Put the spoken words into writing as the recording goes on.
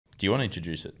Do you want to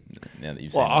introduce it now that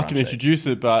you've Well, seen I can introduce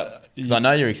it, but because I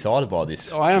know you're excited by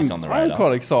this. I am. This on the I am radar.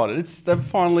 quite excited. They've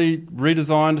finally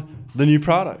redesigned the new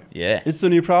Prado. Yeah. It's the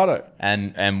new Prado.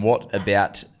 And what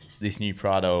about this new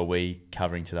Prado are we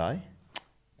covering today?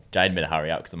 Jaden better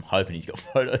hurry up because I'm hoping he's got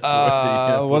photos for us. That he's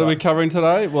gonna What put are we up. covering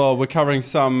today? Well, we're covering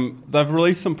some. They've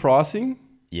released some pricing.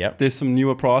 Yep. There's some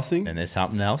newer pricing. And there's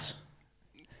something else.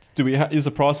 Is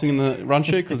the pricing in the run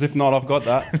sheet? Because if not, I've got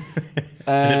that.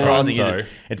 The And, pricing so- is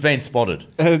it's been spotted.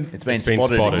 and- It's been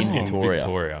spotted in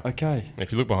Victoria. okay.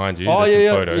 If you look behind you, Oh, there's yeah, some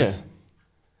yeah, photos. yeah.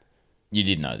 You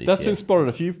did know this. That's yeah. been spotted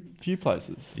a few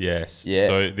places. Yes. Yeah.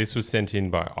 So this was sent in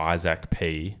by Isaac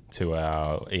P to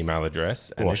our email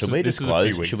address. And Well, this should was- we this was a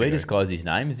disclose? few weeks Should we ago. disclose his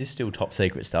name? Is this still top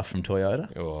secret stuff from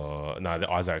Toyota? Or, no, the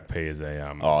Isaac P is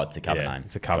a Oh, it's a cover name.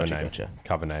 It's a cover Gotcha, name. gotcha.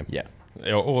 Cover name. Yeah.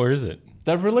 Or is it?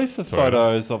 They've released the Toyota.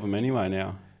 photos of them anyway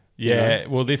now. Yeah.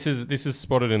 Well, this is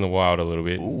spotted in the wild a little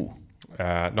bit. Ooh.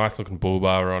 Nice looking bull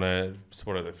bar on it.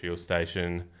 Spotted at the fuel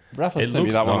station. Rafa It sent me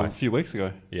looks that one a nice. few weeks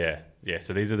ago. Yeah. Yeah.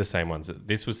 So these are the same ones.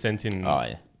 This was sent in Oh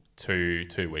yeah.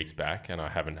 two weeks back, and I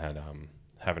haven't had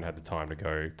the time to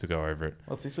go over it.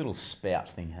 What's this little spout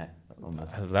thing? On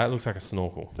the, That looks like a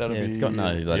snorkel. That'll yeah, be it's got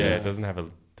no. Like, Yeah, it doesn't have a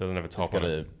It's top got on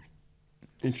it.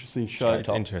 a. interesting shape. It's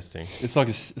interesting. It's like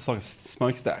a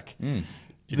smokestack. Mm,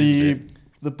 It is a bit.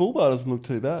 The bull bar doesn't look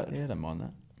too bad. yeah, I don't mind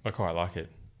that. I quite like it.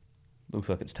 Looks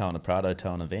like it's towing a Prado,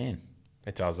 towing a van.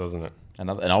 It does, doesn't it? An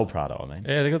old Prado, I mean.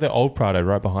 Yeah, they got the old Prado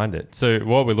right behind it. So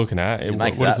what we're looking at,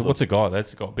 makes that look- what's it got?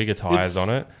 That's got bigger tires on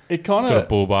it. It kind It's got a of.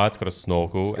 bull bar. It's got a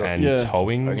snorkel got- and yeah. I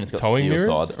towing reckon it's got towing steel mirrors.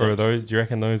 side Or are stops. those? Do you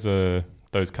reckon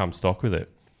those come stock with it?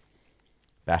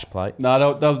 Bash plate.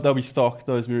 No, they'll be stock.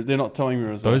 Those mirrors. They're not towing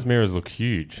mirrors. Those mirrors look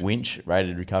huge. Winch,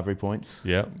 rated recovery points.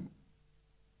 Yeah.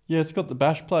 Yeah, it's got the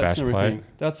bash plates Bash and everything.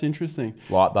 plate. That's interesting.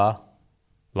 Light bar.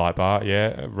 Light bar.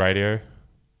 Yeah. Radio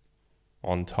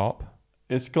on top.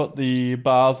 It's got the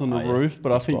bars on the Oh, yeah. roof, but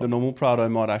That's I think what- the normal Prado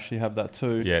might actually have that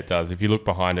too. Yeah, it does. If you look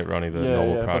behind it, Ronnie, the Yeah,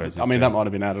 normal yeah, Prados. but, I mean, that might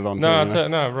have been added on. No, too, it's you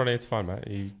know? no, Ronnie, it's fine, mate.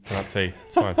 You can't see.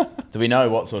 It's fine. Do we know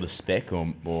what sort of spec or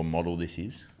model this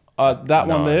is? That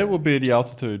one No. there will be the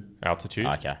altitude. Altitude.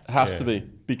 Okay. It has Yeah. to be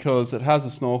because it has a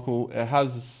snorkel. It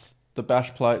has the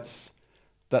bash plates.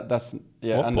 That's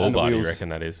yeah. What and bull the bar do you wheels. reckon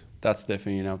that is? That's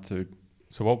definitely an altitude.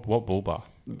 So what bull bar?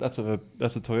 That's a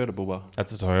Toyota bull bar.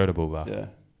 That's a Toyota bull bar. Yeah,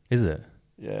 Is it?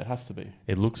 yeah. It has to be.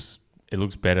 It looks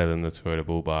better than the Toyota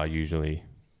bull bar usually.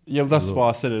 Yeah, well, that's why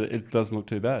I said it. It doesn't look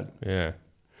too bad. Yeah.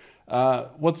 It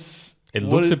It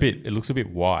looks a bit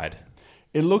wide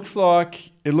It looks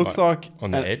like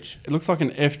on the edge. It looks like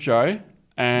an FJ.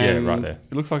 And Yeah, right there.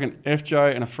 It looks like an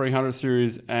FJ and a 300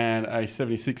 series and a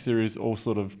 76 series all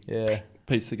sort of Yeah.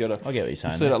 pieced together. I get what you're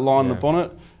saying. You see there. that line in Yeah. the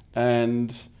bonnet,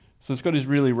 and so it's got his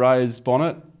really raised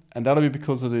bonnet, and that'll be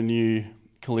because of the new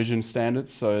collision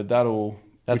standards. So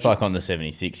That's like on the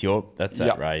 76. That's that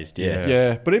Yep. raised. Yeah.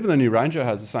 yeah. But even the new Ranger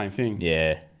has the same thing.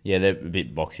 Yeah. Yeah. They're a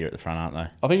bit boxier at the front, aren't they?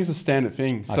 I think it's a standard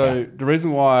thing. So Okay. the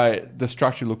reason why the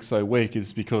structure looks so weak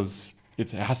is because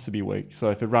it has to be weak. So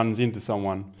if it runs into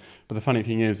someone, but the funny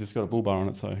thing is it's got a bull bar on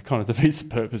it, so it kind of defeats the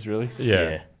purpose really.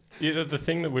 Yeah. The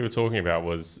thing that we were talking about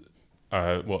was,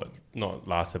 not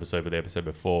last episode, but the episode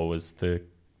before, was the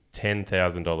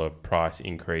 $10,000 price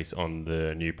increase on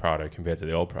the new Prado compared to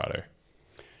the old Prado.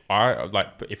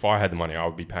 If I had the money, I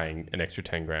would be paying an extra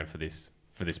 10 grand for this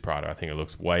Prado. I think it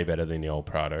looks way better than the old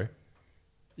Prado.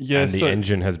 Yeah, And the so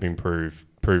engine has been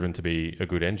proven to be a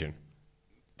good engine.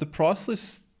 the price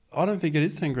list, I don't think it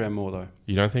is 10 grand more though.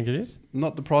 You don't think it is?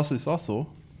 Not the price list I saw.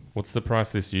 What's the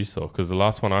price list you saw? Because the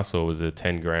last one I saw was a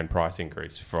 10 grand price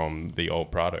increase from the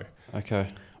old Prado. Okay.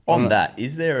 On that,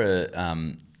 is there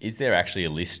actually a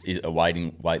list, a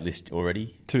wait list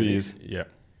already? 2 years. Yeah.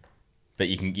 But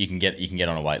you can get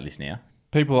on a wait list now.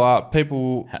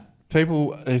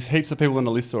 People, there's heaps of people on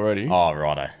the list already, Oh,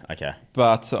 righto. Okay.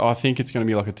 but I think it's going to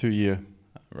be like a 2 year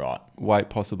Right. wait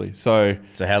possibly. So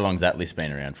So how long's that list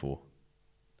been around for?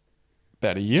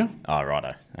 about a year, Oh,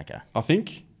 righto. Okay. I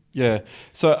think. Yeah.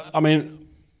 So, I mean,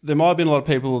 there might have been a lot of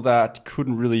people that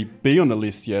couldn't really be on the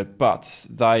list yet, but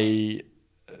they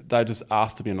just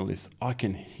asked to be on the list. I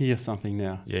can hear something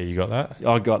now. Yeah, you got that?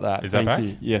 I got that. Is that Thank back?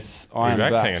 you. Yes, Are I you am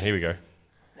back? back. Hang on, here we go.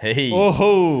 Hey.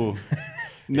 Oh,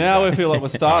 now we feel like we're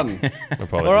starting.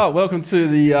 Apologies. All right, welcome to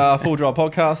the Full Drive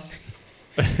Podcast,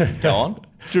 Go on.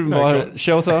 driven No, by go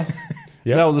Shelter.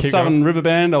 Yep, That was a keep Southern going. River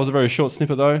Band. That was a very short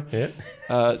snippet though. Yes.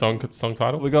 Song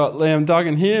title? We got Liam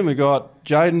Duggan here, and we got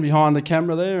Jaden behind the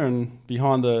camera there, and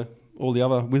behind all the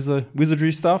other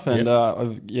wizardry stuff, and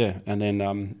and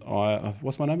then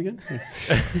what's my name again?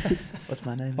 What's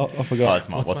my name? I Oh, forgot. it's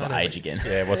what's my name? age again?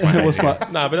 Yeah, what's my name? What's my-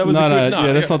 No, but that was no, a good...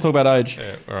 yeah, let's not talk about age.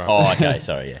 Yeah, all right. Oh, okay.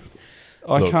 Sorry. Yeah.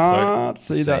 I Look, can't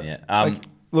see that. Seen it.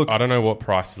 Look, I don't know what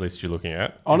price list you're looking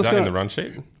at. I'm Is just that in gonna- the run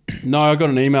sheet? no, I got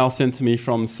an email sent to me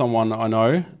from someone I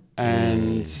know,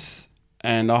 and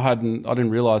I didn't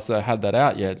realize they had that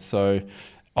out yet. So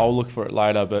I'll look for it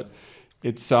later. But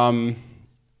it's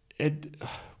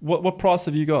what price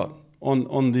have you got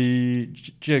on the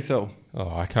GXL? Oh,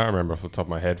 I can't remember off the top of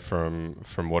my head from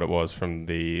what it was from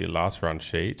the last run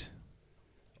sheet.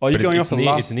 Oh, you're But going it's off the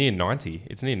near, last. It's near 90.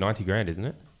 It's near 90 grand, isn't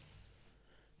it?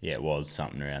 Yeah, it was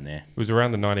something around there. It was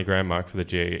around the 90 grand mark for the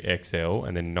GXL,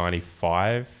 and then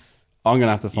 95 I'm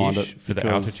gonna have to find it for the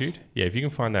because- altitude. Yeah, if you can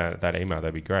find that email,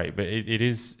 that'd be great. But it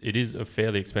is a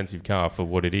fairly expensive car for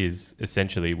what it is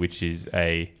essentially, which is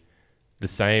the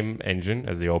same engine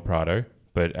as the old Prado,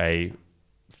 but a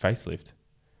facelift.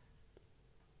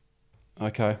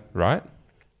 Okay. Right?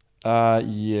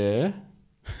 Yeah.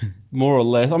 More or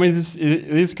less. I mean, it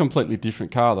is a completely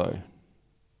different car though.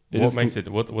 What makes it?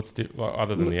 What's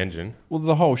other than the engine? Well,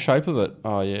 the whole shape of it.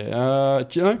 Oh yeah.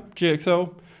 Do you know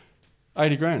GXL?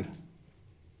 80 grand.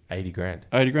 80 grand.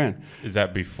 80 grand. Is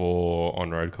that before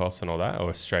on-road costs and all that,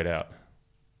 or straight out?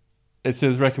 It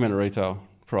says recommended retail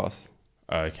price.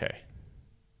 Okay.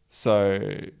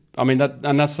 So I mean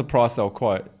that's the price they'll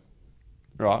quote,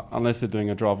 right? Unless they're doing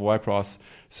a drive away price.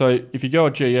 So if you go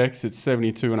a GX, it's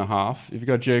 72.5. If you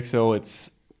go GXL,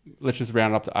 let's just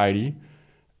round it up to 80.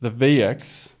 The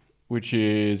VX, which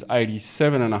is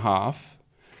 87.5.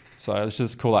 So let's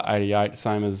just call that 88,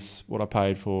 same as what I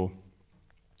paid for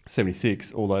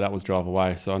 76, although that was drive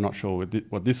away. So I'm not sure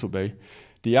what this will be.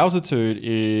 The altitude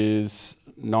is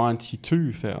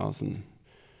 92,000.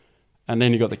 And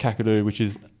then you got the Kakadu, which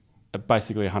is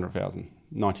basically 100,000,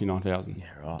 99,000. Yeah,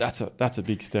 right. That's a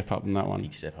big step up in that one.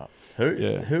 Big step up. Who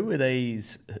Yeah. who are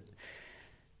these?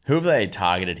 Who have they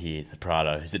targeted here? The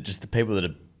Prado. Is it just the people that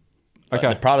are?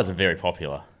 Okay. The Prados are very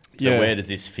popular. So Yeah. where does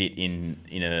this fit in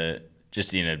a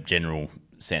general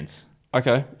sense?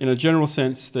 Okay, in a general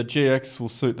sense, the GX will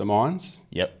suit the mines,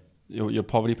 Yep. your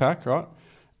poverty pack, right?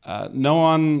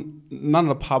 None of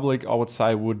the public, I would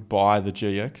say, would buy the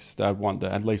GX. They'd want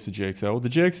at least the GXL. The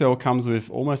GXL comes with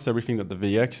almost everything that the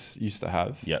VX used to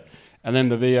have. Yep. And then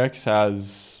the VX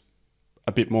has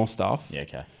a bit more stuff. Yeah.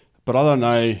 Okay. But I don't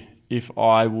know if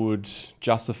I would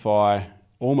justify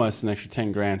almost an extra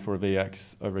 10 grand for a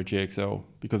VX over a GXL,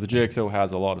 because the GXL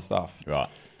has a lot of stuff. Right.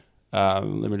 Let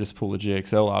me just pull the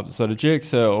GXL up. So the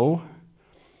GXL,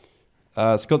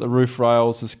 it's got the roof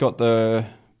rails, it's got the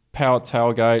powered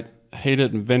tailgate,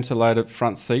 heated and ventilated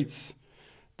front seats.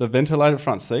 The ventilated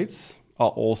front seats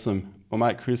are awesome. My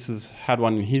mate Chris has had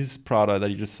one in his Prado that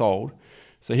he just sold.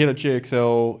 So he had a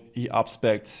GXL, he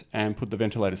up-spec'd and put the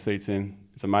ventilated seats in.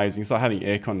 It's amazing. It's like having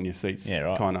aircon in your seats, Yeah,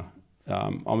 right. kind of.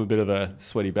 I'm a bit of a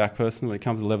sweaty back person when it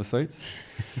comes to leather seats.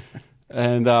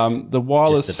 And the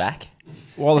wireless... Just the back.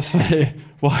 Wireless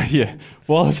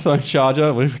phone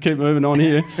charger. We keep moving on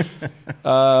here.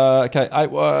 Okay,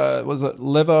 what was it?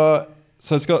 Leather.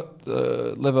 So it's got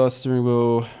the leather steering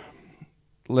wheel,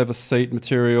 leather seat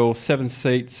material, 7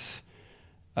 seats,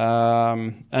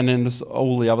 and then just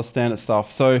all the other standard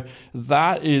stuff. So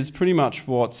that is pretty much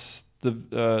what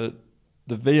the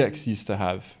VX used to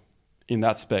have in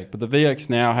that spec. But the VX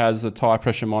now has a tire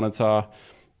pressure monitor.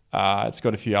 It's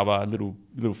got a few other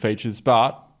little features,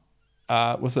 but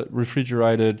was it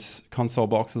refrigerated console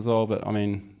box as well? But I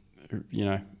mean,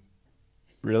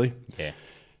 really? Yeah.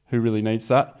 Who really needs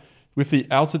that? With the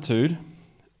altitude,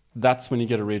 that's when you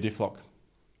get a rear diff lock.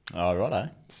 Oh, righto.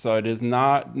 So there's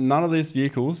none of these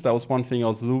vehicles. That was one thing I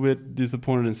was a little bit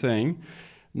disappointed in seeing.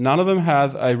 None of them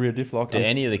have a rear diff lock. Do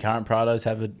any of the current Prados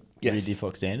have a Yes. rear diff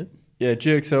lock standard? Yeah,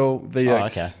 GXL,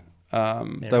 VX. Oh,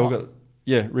 okay. They all right.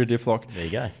 got rear diff lock. There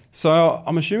you go. So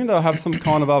I'm assuming they'll have some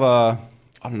kind of other,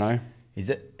 I don't know. Is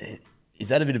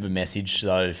that a bit of a message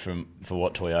though for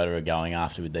what Toyota are going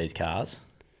after with these cars?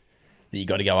 That you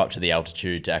got to go up to the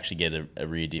altitude to actually get a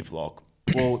rear diff lock.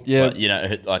 Well, yeah.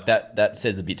 But, like that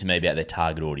says a bit to me about their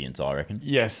target audience, I reckon.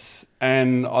 Yes,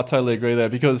 and I totally agree there,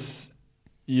 because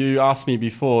you asked me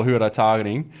before who are they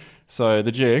targeting. So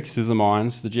the GX is the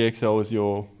mines, the GXL is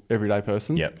your everyday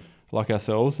person, Yep. like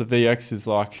ourselves. The VX is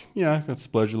like, got to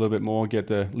splurge a little bit more, get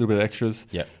the little bit of extras.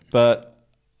 Yep. But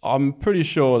I'm pretty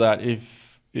sure that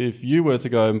if you were to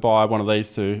go and buy one of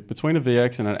these two, between a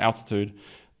VX and an altitude,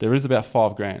 there is about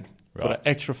 $5,000. Right. For the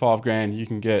extra $5,000, you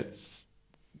can get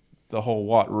the whole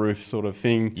white roof sort of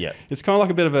thing. Yep. It's kind of like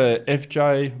a bit of a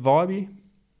FJ vibey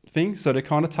thing. So they're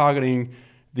kind of targeting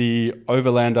the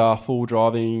overlander, full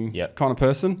driving Yep. kind of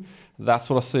person. That's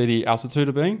what I see the altitude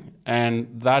of being.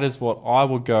 And that is what I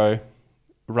would go,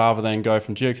 rather than go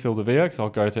from GXL to VX, I'll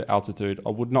go to altitude. I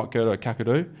would not go to a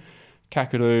Kakadu.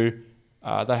 Kakadu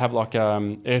They have like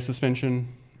air suspension.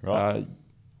 Right.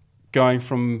 Going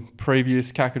from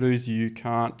previous Kakadoos, you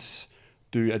can't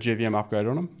do a GVM upgrade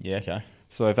on them. Yeah, okay.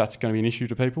 So if that's going to be an issue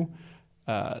to people,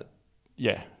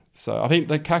 yeah. So I think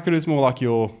the Kakadu is more like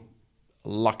your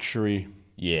luxury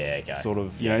Yeah, okay. sort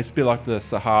of, you know, it's a bit like the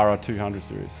Sahara 200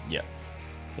 series. Yeah.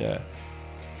 Yeah.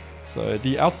 So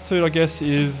the altitude, I guess,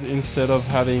 is instead of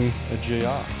having a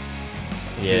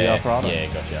GR. Yeah, GR Prado. yeah,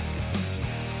 gotcha.